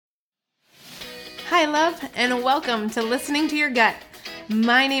Hi, love, and welcome to Listening to Your Gut.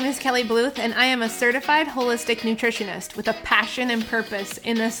 My name is Kelly Bluth, and I am a certified holistic nutritionist with a passion and purpose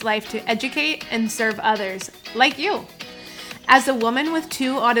in this life to educate and serve others, like you. As a woman with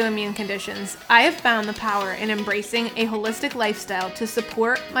 2 autoimmune conditions, I have found the power in embracing a holistic lifestyle to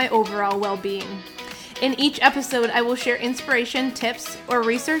support my overall well-being. In each episode, I will share inspiration, tips, or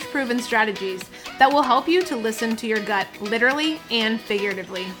research-proven strategies that will help you to listen to your gut literally and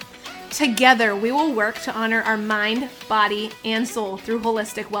figuratively. Together, we will work to honor our mind, body, and soul through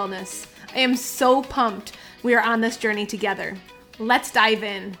holistic wellness. I am so pumped we are on this journey together. Let's dive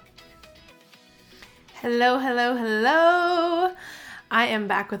in. Hello. I am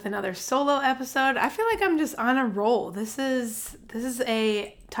back with another solo episode. I feel like I'm just on a roll. This is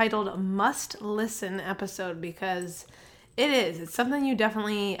a titled Must Listen episode because it's something you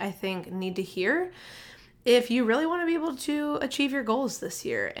definitely, I think, need to hear if you really want to be able to achieve your goals this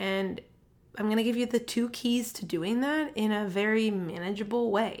year. And I'm going to give you the 2 keys to doing that in a very manageable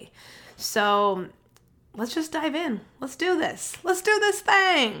way. So let's just dive in. Let's do this. Let's do this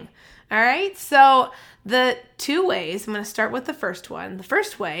thing. All right. So the 2 ways, I'm going to start with the first one. The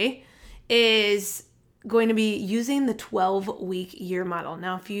first way is going to be using the 12-week year model.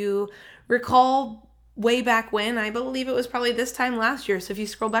 Now, if you recall way back when, I believe it was probably this time last year. So if you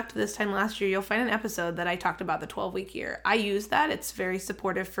scroll back to this time last year, you'll find an episode that I talked about the 12-week year. I use that. It's very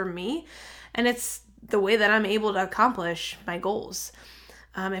supportive for me. And it's the way that I'm able to accomplish my goals.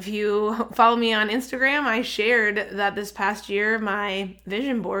 If you follow me on Instagram, I shared that this past year, my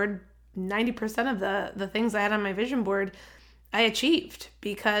vision board, 90% of the things I had on my vision board, I achieved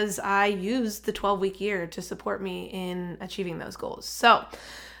because I used the 12-week year to support me in achieving those goals. So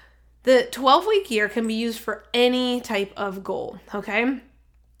the 12-week year can be used for any type of goal, okay?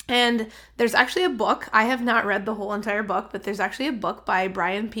 And there's actually a book. I have not read the whole entire book, but there's actually a book by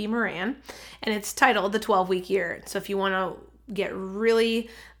Brian P. Moran, and it's titled The 12-Week Year. So if you want to get really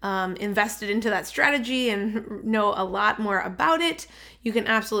invested into that strategy and know a lot more about it, you can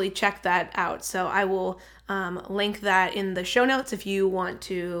absolutely check that out. So I will link that in the show notes if you want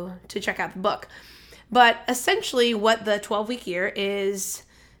to check out the book. But essentially what the 12-week year is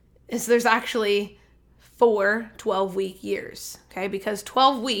there's actually 4 12-week years, okay? Because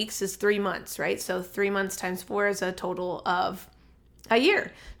 12 weeks is 3 months, right? So 3 months times 4 is a total of a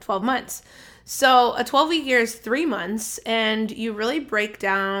year, 12 months. So a 12-week year is 3 months, and you really break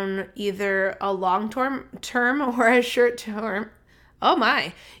down either a long-term or a short-term. Oh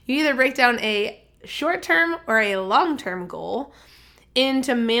my. You either break down a short-term or a long-term goal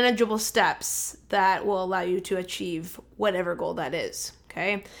into manageable steps that will allow you to achieve whatever goal that is.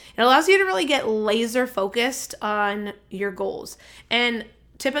 Okay. It allows you to really get laser focused on your goals. And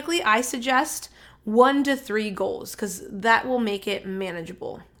typically I suggest 1 to 3 goals because that will make it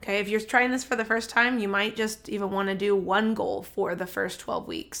manageable. Okay. If you're trying this for the first time, you might just even want to do 1 goal for the first 12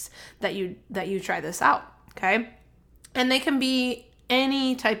 weeks that you try this out. Okay. And they can be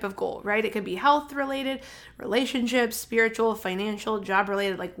any type of goal, right? It could be health related, relationships, spiritual, financial, job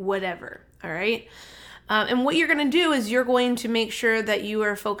related, like whatever. All right. And what you're going to do is you're going to make sure that you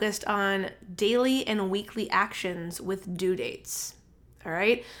are focused on daily and weekly actions with due dates. All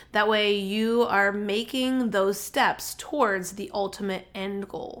right. That way you are making those steps towards the ultimate end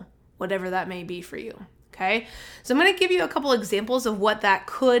goal, whatever that may be for you. Okay. So I'm going to give you a couple examples of what that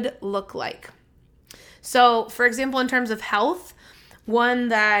could look like. So for example, in terms of health, one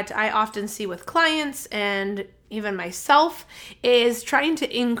that I often see with clients and even myself is trying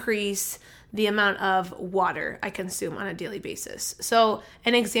to increase the amount of water I consume on a daily basis. So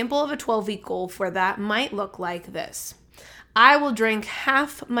an example of a 12-week goal for that might look like this. I will drink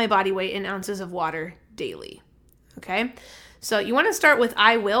half my body weight in ounces of water daily. Okay? So you want to start with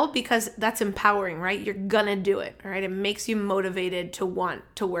I will because that's empowering, right? You're gonna do it, all right? It makes you motivated to want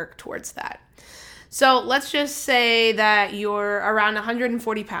to work towards that. So let's just say that you're around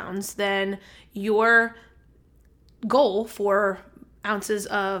 140 pounds, then your goal for ounces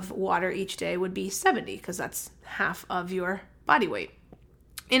of water each day would be 70 because that's half of your body weight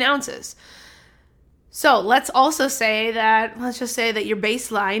in ounces. So let's just say that your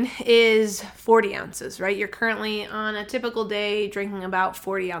baseline is 40 ounces, right? You're currently on a typical day drinking about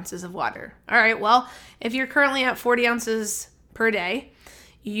 40 ounces of water. All right, well, if you're currently at 40 ounces per day,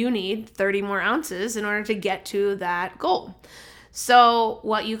 you need 30 more ounces in order to get to that goal. So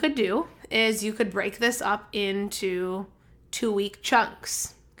what you could do is you could break this up into 2-week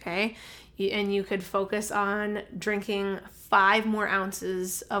chunks, okay? And you could focus on drinking 5 more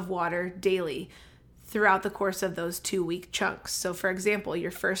ounces of water daily throughout the course of those 2-week chunks. So for example,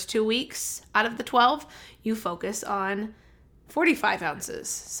 your first 2 weeks out of the 12, you focus on 45 ounces.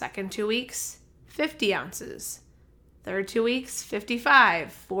 Second 2 weeks, 50 ounces. Third 2 weeks,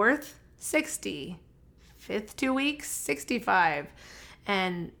 55. Fourth, 60. Fifth 2 weeks, 65.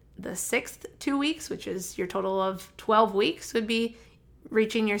 And the sixth 2 weeks, which is your total of 12 weeks, would be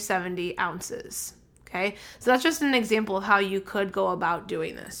reaching your 70 ounces. Okay, so that's just an example of how you could go about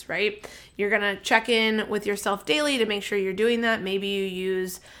doing this, right? You're going to check in with yourself daily to make sure you're doing that. Maybe you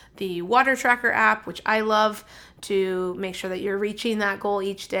use the Water Tracker app, which I love, to make sure that you're reaching that goal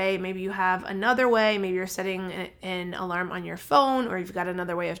each day. Maybe you have another way. Maybe you're setting an alarm on your phone, or you've got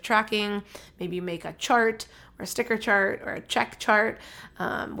another way of tracking. Maybe you make a chart or a sticker chart or a check chart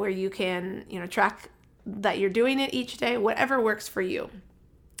where you can, track that you're doing it each day, whatever works for you.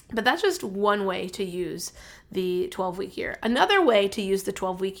 But that's just one way to use the 12-week year. Another way to use the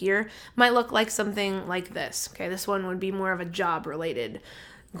 12-week year might look like something like this. Okay, this one would be more of a job-related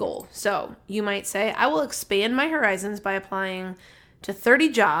goal. So you might say, I will expand my horizons by applying to 30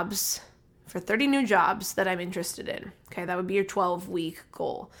 jobs for 30 new jobs that I'm interested in. Okay, that would be your 12-week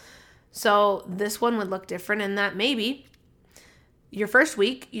goal. So this one would look different in that maybe your first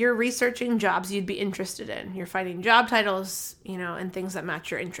week, you're researching jobs you'd be interested in. You're finding job titles, and things that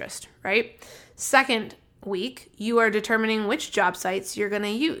match your interest, right? Second week, you are determining which job sites you're going to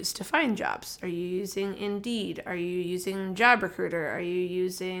use to find jobs. Are you using Indeed? Are you using JobRecruiter? Are you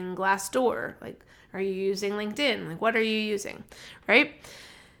using Glassdoor? Are you using LinkedIn? What are you using, right?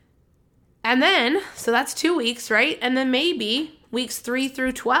 And then, so that's 2 weeks, right? And then maybe weeks 3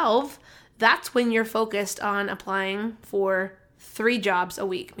 through 12, that's when you're focused on applying for 3 jobs a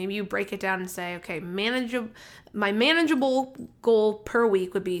week. Maybe you break it down and say, okay, my manageable goal per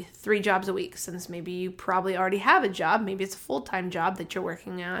week would be 3 jobs a week, since maybe you probably already have a job. Maybe it's a full-time job that you're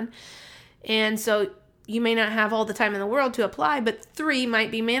working on. And so you may not have all the time in the world to apply, but 3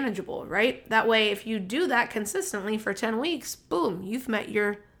 might be manageable, right? That way, if you do that consistently for 10 weeks, boom, you've met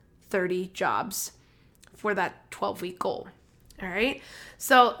your 30 jobs for that 12-week goal. All right.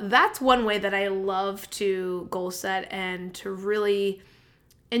 So that's one way that I love to goal set and to really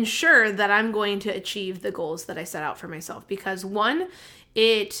ensure that I'm going to achieve the goals that I set out for myself. Because one,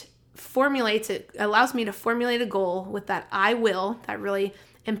 it allows me to formulate a goal with that I will, that really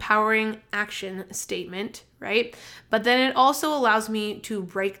empowering action statement, right? But then it also allows me to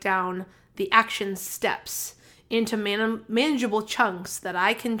break down the action steps into manageable chunks that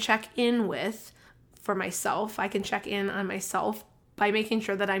I can check in with for myself. I can check in on myself by making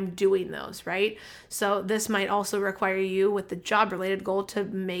sure that I'm doing those, right? So this might also require you with the job-related goal to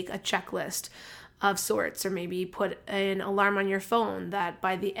make a checklist of sorts, or maybe put an alarm on your phone that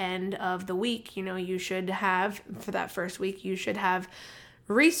by the end of the week, you should have, for that first week, you should have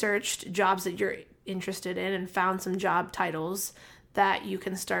researched jobs that you're interested in and found some job titles that you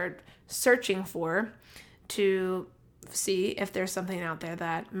can start searching for to see if there's something out there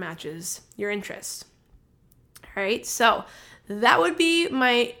that matches your interests. All right, so that would be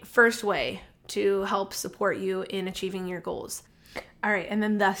my first way to help support you in achieving your goals. All right, and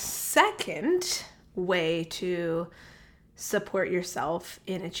then the second way to support yourself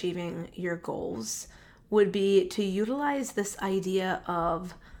in achieving your goals would be to utilize this idea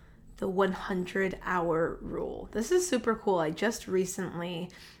of the 100-hour rule. This is super cool. I just recently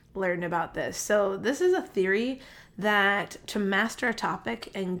learned about this. So this is a theory that to master a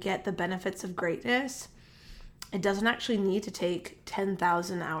topic and get the benefits of greatness, it doesn't actually need to take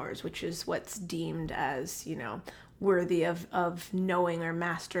 10,000 hours, which is what's deemed as, worthy of knowing or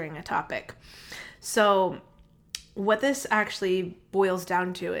mastering a topic. So what this actually boils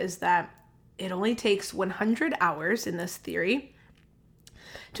down to is that it only takes 100 hours in this theory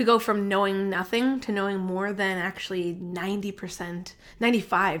to go from knowing nothing to knowing more than actually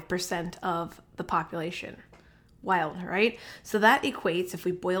 95% of the population. Wild, right? So that equates, if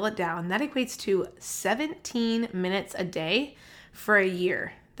we boil it down, that equates to 17 minutes a day for a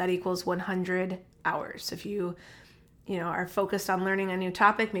year. That equals 100 hours. If you are focused on learning a new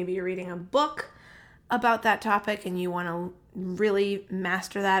topic, maybe you're reading a book about that topic and you want to really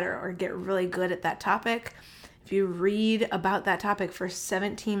master that or get really good at that topic. If you read about that topic for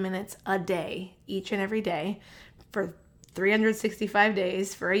 17 minutes a day, each and every day, for 365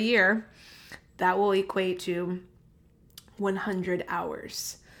 days for a year, that will equate to 100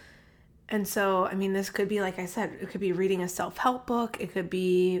 hours. And so, this could be, like I said, it could be reading a self-help book. It could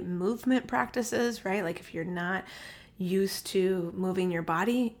be movement practices, right? Like if you're not used to moving your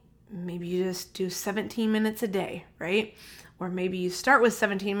body, maybe you just do 17 minutes a day, right? Or maybe you start with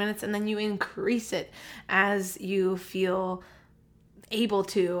 17 minutes and then you increase it as you feel able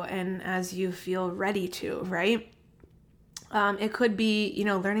to and as you feel ready to, right? It could be,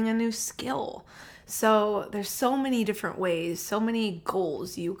 learning a new skill. So there's so many different ways, so many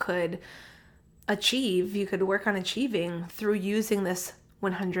goals you could you could work on achieving through using this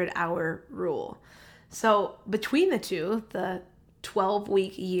 100-hour rule. So between the two, the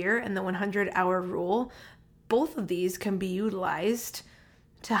 12-week year and the 100-hour rule, both of these can be utilized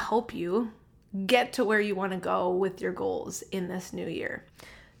to help you get to where you want to go with your goals in this new year.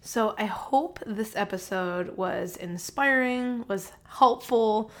 So I hope this episode was inspiring, was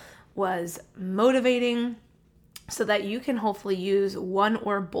helpful, was motivating, so that you can hopefully use one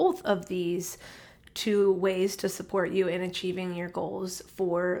or both of these two ways to support you in achieving your goals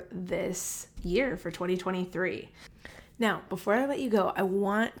for this year, for 2023. Now, before I let you go, I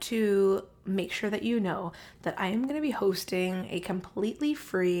want to make sure that you know that I am going to be hosting a completely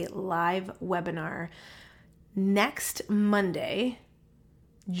free live webinar next Monday,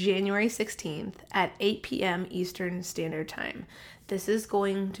 January 16th at 8 p.m. Eastern Standard Time. This is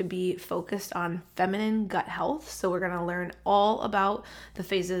going to be focused on feminine gut health. So we're going to learn all about the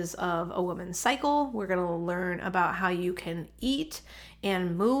phases of a woman's cycle. We're going to learn about how you can eat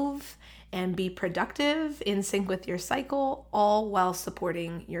and move and be productive in sync with your cycle, all while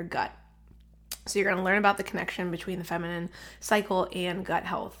supporting your gut. So you're going to learn about the connection between the feminine cycle and gut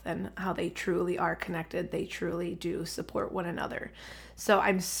health and how they truly are connected. They truly do support one another. So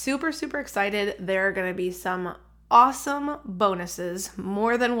I'm super, super excited. There are going to be some awesome bonuses,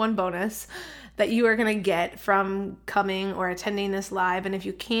 more than one bonus, that you are going to get from coming or attending this live. And if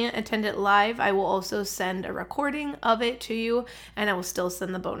you can't attend it live, I will also send a recording of it to you, and I will still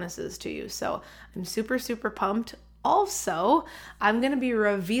send the bonuses to you. So I'm super, super pumped. Also, I'm going to be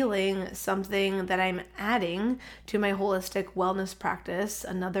revealing something that I'm adding to my holistic wellness practice,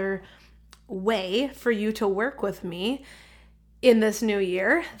 another way for you to work with me in this new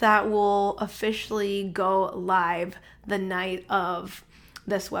year that will officially go live the night of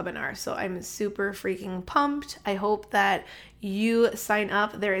this webinar. So I'm super freaking pumped. I hope that you sign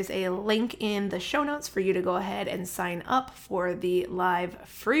up. There is a link in the show notes for you to go ahead and sign up for the live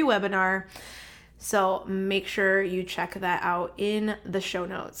free webinar. So make sure you check that out in the show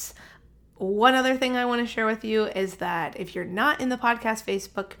notes. One other thing I want to share with you is that if you're not in the podcast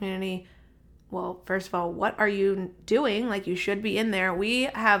Facebook community, well, first of all, what are you doing? Like, you should be in there. We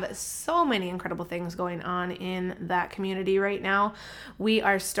have so many incredible things going on in that community right now. We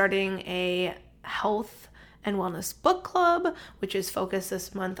are starting a health and wellness book club, which is focused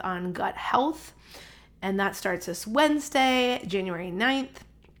this month on gut health. And that starts this Wednesday, January 9th.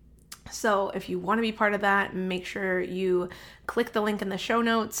 So if you want to be part of that, make sure you click the link in the show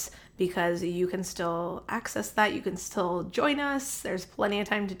notes, because you can still access that. You can still join us. There's plenty of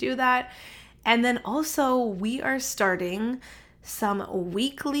time to do that. And then also, we are starting some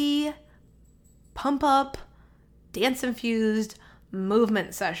weekly pump up, dance infused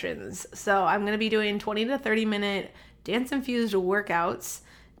movement sessions. So I'm going to be doing 20 to 30 minute dance infused workouts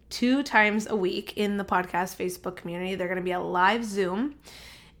 2 times a week in the podcast Facebook community. They're going to be a live Zoom.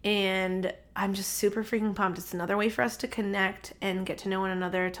 And I'm just super freaking pumped. It's another way for us to connect and get to know one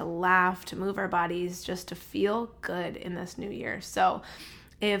another, to laugh, to move our bodies, just to feel good in this new year. So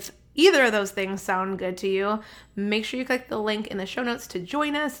if either of those things sound good to you, make sure you click the link in the show notes to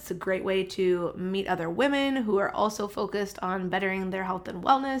join us. It's a great way to meet other women who are also focused on bettering their health and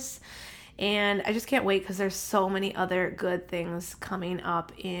wellness. And I just can't wait, because there's so many other good things coming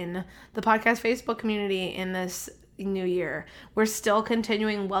up in the podcast Facebook community in this new year. We're still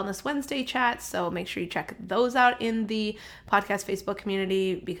continuing Wellness Wednesday chats, so make sure you check those out in the podcast Facebook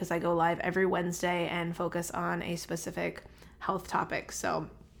community, because I go live every Wednesday and focus on a specific health topic. So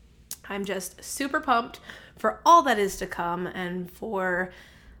I'm just super pumped for all that is to come and for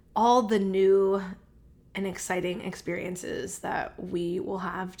all the new and exciting experiences that we will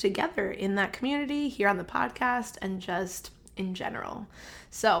have together in that community, here on the podcast, and just in general.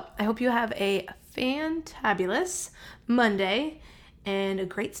 So I hope you have a fantabulous Monday and a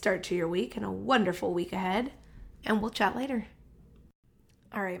great start to your week and a wonderful week ahead, and we'll chat later.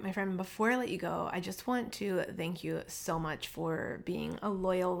 All right, my friend, before I let you go, I just want to thank you so much for being a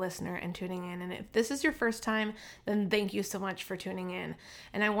loyal listener and tuning in. And if this is your first time, then thank you so much for tuning in.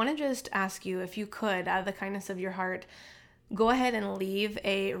 And I want to just ask you, if you could, out of the kindness of your heart, go ahead and leave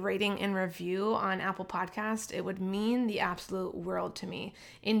a rating and review on Apple Podcast. It would mean the absolute world to me.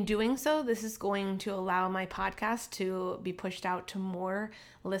 In doing so, this is going to allow my podcast to be pushed out to more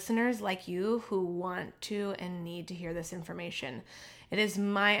listeners like you who want to and need to hear this information. It is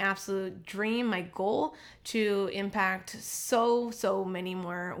my absolute dream, my goal, to impact so many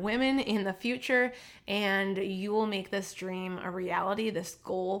more women in the future, and you will make this dream a reality, this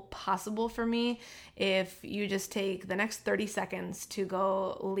goal possible for me, if you just take the next 30 seconds to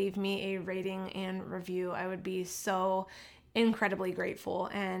go leave me a rating and review. I would be so incredibly grateful,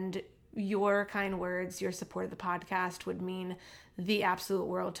 and Your kind words, your support of the podcast would mean the absolute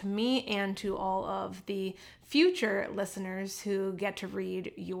world to me and to all of the future listeners who get to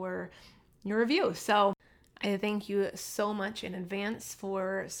read your review. So I thank you so much in advance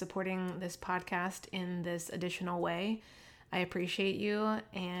for supporting this podcast in this additional way. I appreciate you,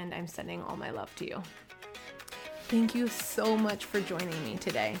 and I'm sending all my love to you. Thank you so much for joining me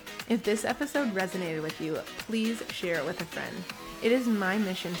today. If this episode resonated with you, please share it with a friend. It is my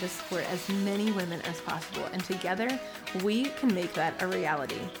mission to support as many women as possible, and together we can make that a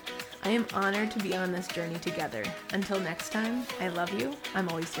reality. I am honored to be on this journey together. Until next time, I love you, I'm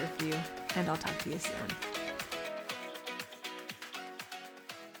always here for you, and I'll talk to you soon.